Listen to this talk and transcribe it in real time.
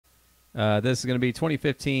This is going to be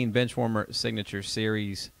 2015 Benchwarmer Signature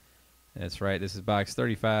Series. That's right. This is box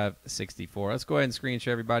 3564. Let's go ahead and screen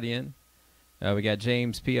share everybody in. We got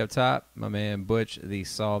James P. up top. My man Butch, the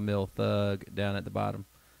Sawmill Thug, down at the bottom.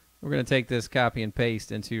 We're going to take this copy and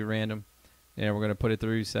paste into random, and we're going to put it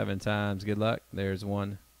through 7 times. Good luck. There's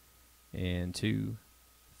 1 and 2,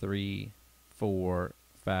 3, 4,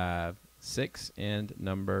 5, 6, and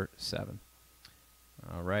number 7.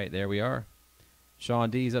 All right, there we are.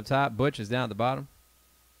 Sean D's up top. Butch is down at the bottom.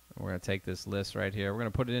 We're going to take this list right here. We're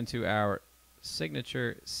going to put it into our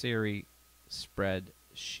signature series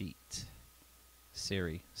spreadsheet.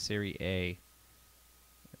 Serie A.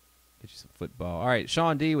 Get you some football. All right,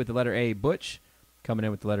 Sean D with the letter A. Butch coming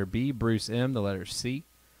in with the letter B. Bruce M, the letter C.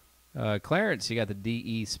 Clarence, you got the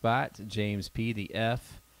D-E spot. James P, the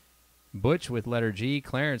F. Butch with letter G.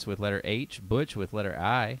 Clarence with letter H. Butch with letter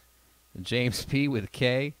I. James P with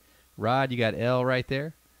K. Rod, you got L right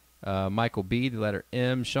there. Michael B, the letter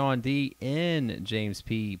M. Sean D, N. James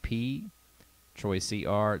P, P. Troy C,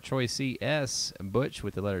 R. Troy C, S. Butch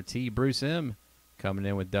with the letter T. Bruce M coming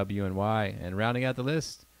in with W and Y. And rounding out the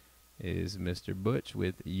list is Mr. Butch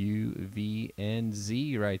with U, V, and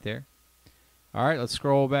Z right there. All right, let's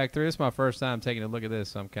scroll back through. This is my first time taking a look at this,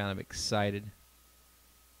 so I'm kind of excited.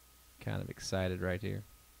 Kind of excited right here.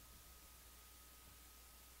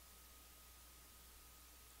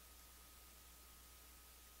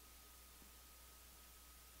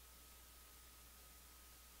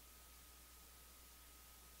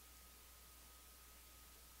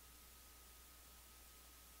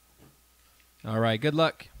 All right, good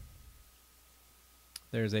luck.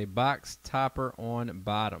 There's a box topper on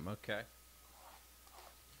bottom. Okay.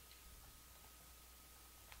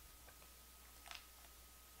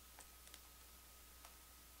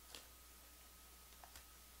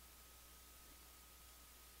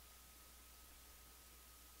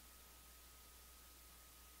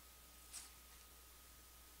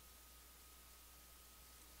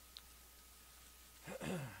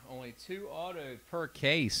 Only 2 autos per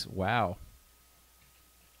case. Wow.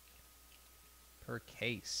 Per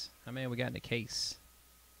case. How many we got in a case?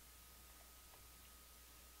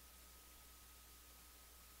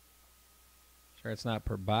 Sure it's not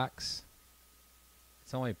per box.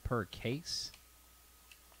 It's only per case.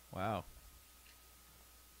 Wow.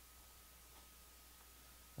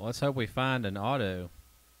 Well, let's hope we find an auto.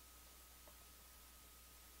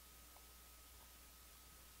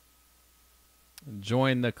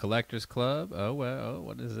 Join the Collectors Club. Oh, well,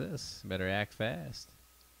 what is this? Better act fast.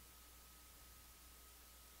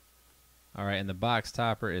 All right, and the box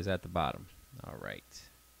topper is at the bottom. All right.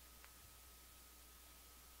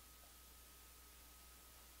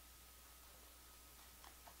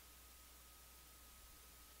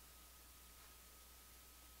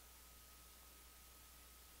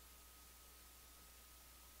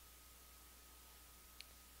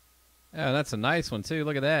 Oh, that's a nice one, too.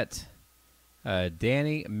 Look at that.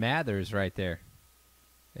 Danny Mathers right there.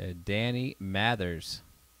 Danny Mathers.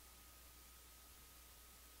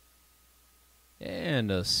 And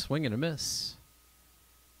a swing and a miss.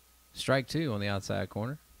 Strike 2 on the outside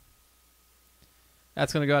corner.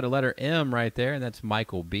 That's going to go out to letter M right there, and that's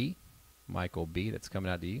Michael B. Michael B, that's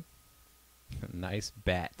coming out to you. Nice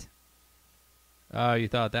bat. Oh, you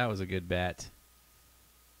thought that was a good bat.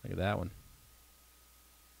 Look at that one.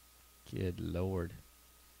 Good Lord.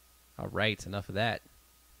 All right, enough of that.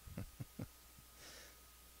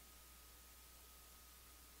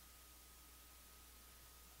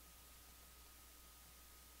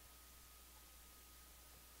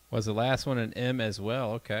 Was the last one an M as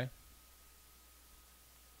well? Okay.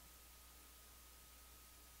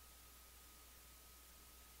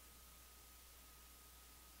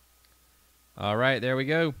 All right, there we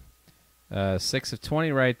go. 6 of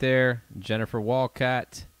 20 right there. Jennifer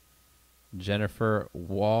Walcott. Jennifer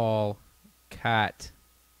Walcott.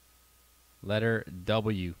 Letter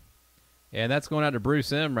W. And that's going out to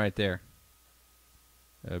Bruce M right there.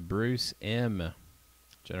 Bruce M.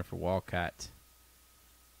 Jennifer Walcott.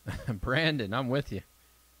 Brandon, I'm with you.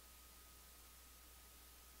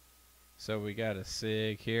 So we got a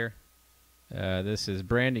SIG here. This is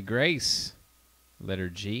Brandy Grace. Letter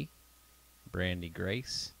G. Brandy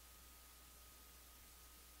Grace.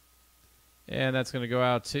 And that's going to go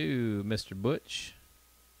out to Mr. Butch.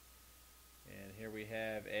 And here we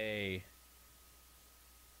have a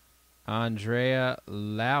Andrea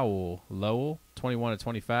Lowell, 21 of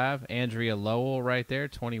 25. Andrea Lowell right there,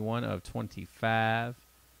 21 of 25.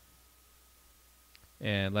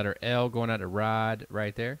 And letter L going out to Rod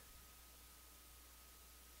right there.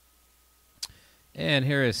 And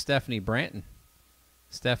here is Stephanie Branton.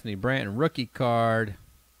 Stephanie Branton, rookie card.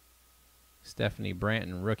 Stephanie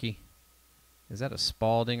Branton, rookie. Is that a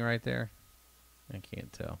Spalding right there? I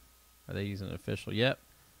can't tell. Are they using an official? Yep,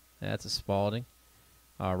 that's a Spalding.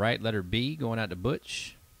 All right, letter B going out to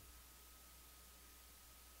Butch.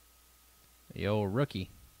 The old rookie.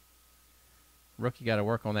 Rookie got to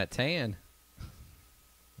work on that tan.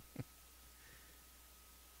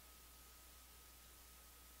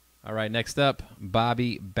 All right, next up,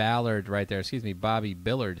 Bobby Ballard right there. Excuse me, Bobby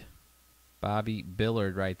Billard. Bobby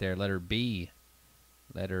Billard right there. Letter B.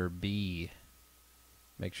 Letter B.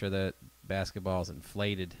 Make sure that basketball's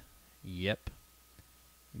inflated. Yep.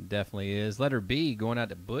 Definitely is. Letter B going out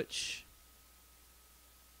to Butch.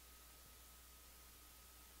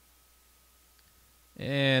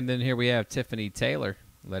 And then here we have Tiffany Taylor.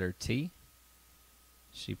 Letter T.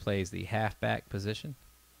 She plays the halfback position.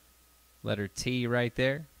 Letter T right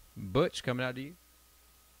there. Butch coming out to you.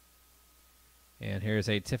 And here's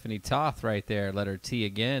a Tiffany Toth right there. Letter T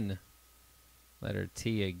again. Letter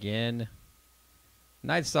T again.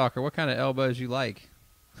 Night Stalker, what kind of elbows you like?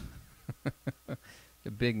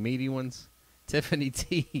 The big meaty ones. Tiffany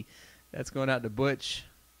T. That's going out to Butch.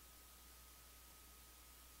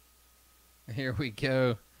 Here we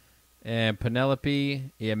go. And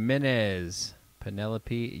Penelope Jimenez.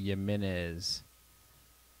 Penelope Jimenez.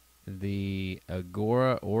 The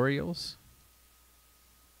Agora Orioles.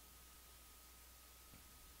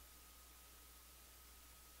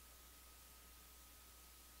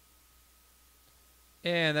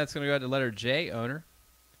 And that's going to go to letter J, owner.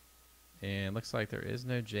 And looks like there is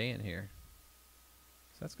no J in here.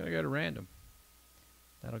 So that's going to go to random.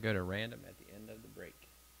 That'll go to random at the end of the break.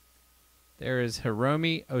 There is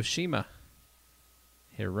Hiromi Oshima.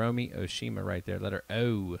 Hiromi Oshima right there. Letter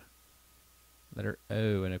O. Letter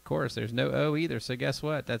O. And, of course, there's no O either. So guess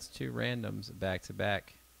what? That's two randoms back to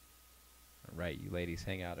back. All right, you ladies,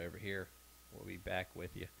 hang out over here. We'll be back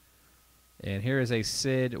with you. And here is a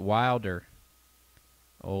Sid Wilder.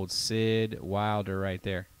 Old Sid Wilder right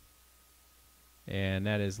there. And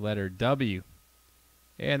that is letter W.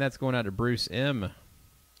 And that's going out to Bruce M.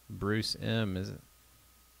 Bruce M. Is it?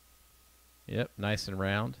 Yep, nice and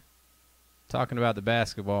round. Talking about the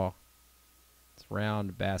basketball. It's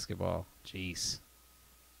round basketball. Jeez.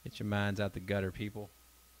 Get your minds out the gutter, people.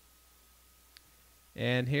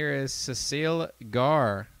 And here is Cecilia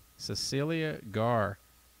Gar. Cecilia Gar.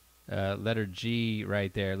 Letter G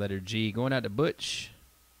right there. Letter G. Going out to Butch.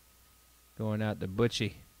 Going out to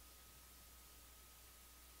Butchie.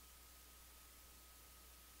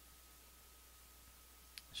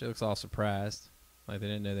 She looks all surprised. Like they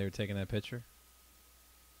didn't know they were taking that picture.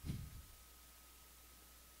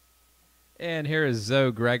 And here is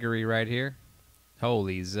Zoe Gregory right here.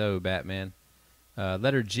 Holy Zoe, Batman.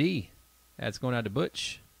 Letter G. That's going out to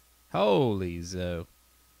Butch. Holy Zoe.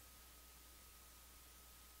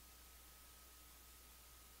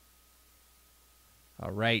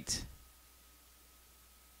 All right.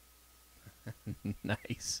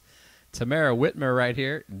 Nice. Tamara Whitmer right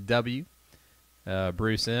here. W.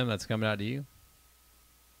 Bruce M. That's coming out to you.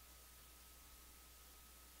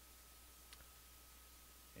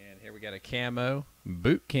 And here we got a camo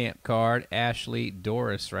boot camp card. Ashley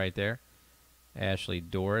Doris right there. Ashley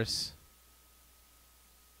Doris.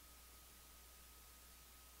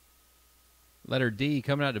 Letter D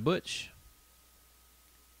coming out to Butch.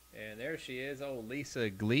 And there she is. Oh, Lisa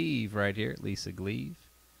Gleave right here. Lisa Gleave.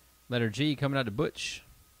 Letter G coming out to Butch.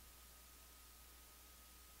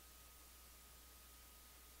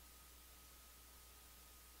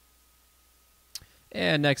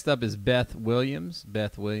 And next up is Beth Williams.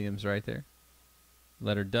 Beth Williams right there.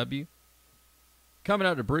 Letter W. Coming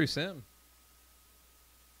out to Bruce M.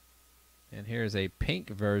 And here's a pink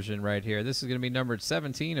version right here. This is going to be numbered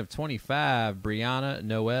 17 of 25. Brianna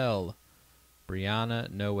Noel. Brianna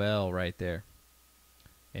Noel right there.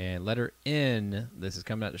 And letter N. This is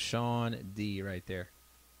coming out to Sean D right there.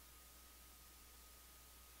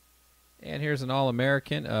 And here's an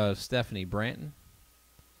All-American of Stephanie Branton.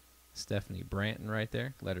 Stephanie Branton right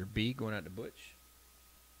there. Letter B going out to Butch.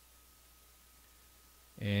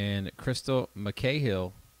 And Crystal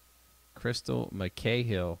McCahill. Crystal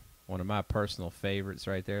McCahill. One of my personal favorites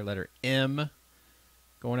right there. Letter M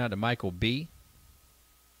going out to Michael B.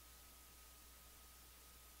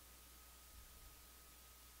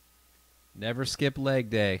 Never skip leg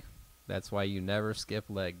day. That's why you never skip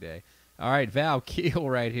leg day. All right, Val Keel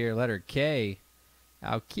right here. Letter K.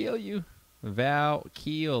 I'll kill you. Val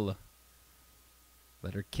Keel.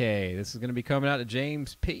 Letter K. This is going to be coming out to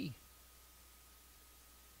James P.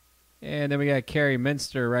 And then we got Carrie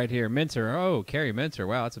Minster right here. Minter. Oh, Carrie Minter.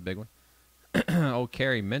 Wow, that's a big one. Oh,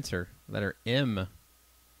 Carrie Minter. Letter M.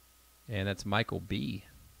 And that's Michael B.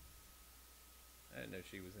 I didn't know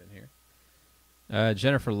she was in here.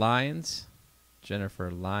 Jennifer Lyons.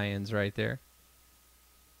 Jennifer Lyons right there.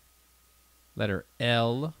 Letter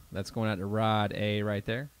L. That's going out to Rod A right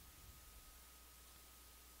there.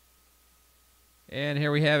 And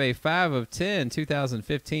here we have a 5 of 10,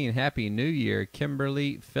 2015. Happy New Year,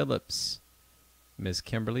 Kimberly Phillips. Miss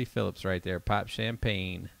Kimberly Phillips right there. Pop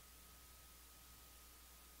champagne.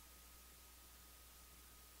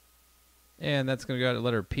 And that's going to go to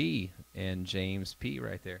letter P and James P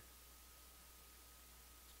right there.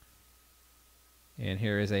 And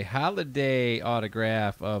here is a holiday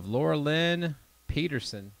autograph of Laura Lynn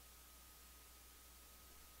Peterson.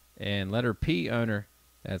 And letter P owner.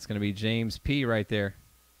 That's going to be James P right there.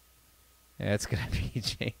 That's going to be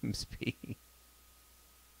James P.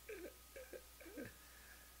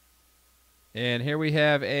 And here we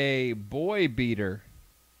have a boy beater.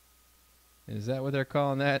 Is that what they're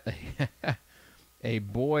calling that? A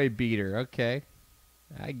boy beater. Okay.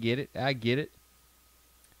 I get it. I get it.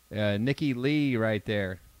 Nikki Lee right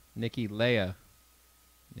there. Nikki Leah.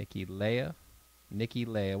 Nikki Leah. Nikki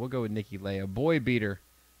Leah. We'll go with Nikki Leah. Boy beater.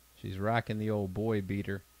 She's rocking the old boy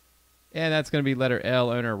beater. And that's going to be letter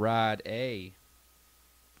L, owner Rod A.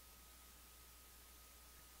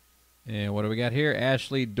 And what do we got here?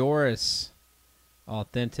 Ashley Doris.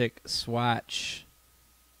 Authentic swatch.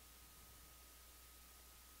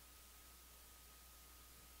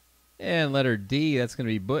 And letter D, that's going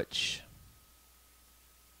to be Butch.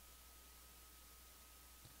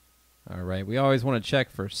 All right, we always want to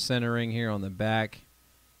check for centering here on the back.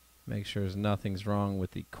 Make sure nothing's wrong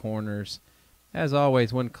with the corners. As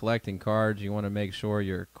always, when collecting cards, you want to make sure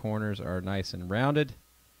your corners are nice and rounded.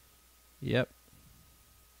 Yep.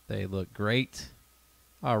 They look great.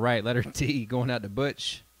 All right, letter T going out to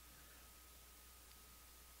Butch.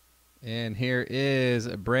 And here is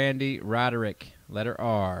Brandy Roderick, letter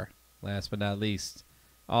R, last but not least.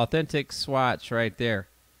 Authentic swatch right there.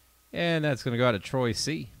 And that's going to go out to Troy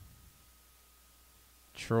C.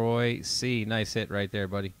 Troy C. Nice hit right there,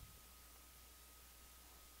 buddy.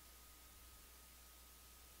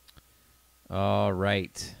 All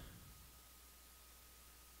right.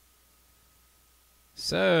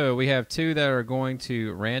 So we have two that are going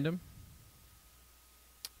to random.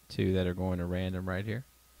 Two that are going to random right here.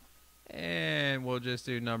 And we'll just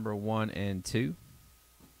do number 1 and 2.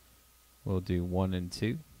 We'll do 1 and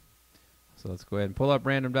 2. So let's go ahead and pull up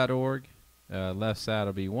random.org. Left side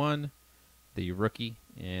will be 1, the rookie,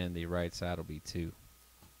 and the right side will be 2.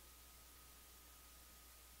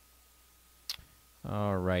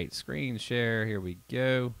 All right, screen share. Here we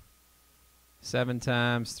go. 7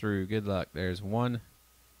 times through. Good luck. There's 1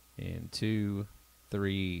 and 2,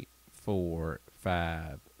 3, 4,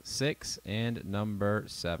 5, 6, and number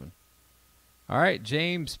 7. All right,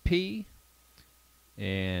 James P.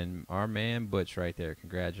 and our man Butch right there.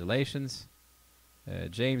 Congratulations.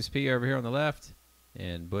 James P. over here on the left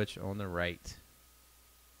and Butch on the right.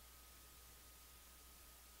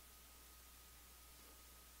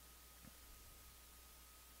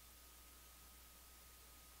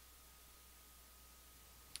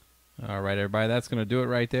 All right, everybody, that's going to do it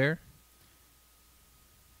right there.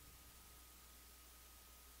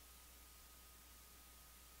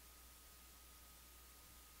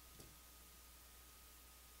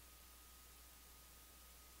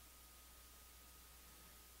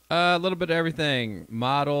 A little bit of everything.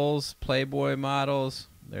 Models, Playboy models.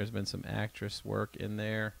 There's been some actress work in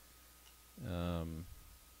there.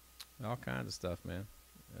 All kinds of stuff, man.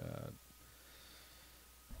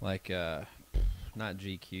 Not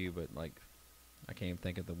GQ, but like, I can't even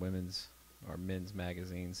think of the women's or men's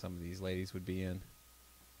magazine some of these ladies would be in.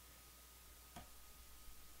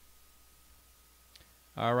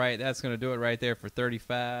 All right, that's going to do it right there for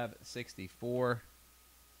 $35.64.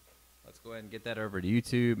 Let's go ahead and get that over to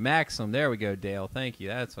YouTube. Maxim, there we go, Dale. Thank you.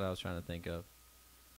 That's what I was trying to think of.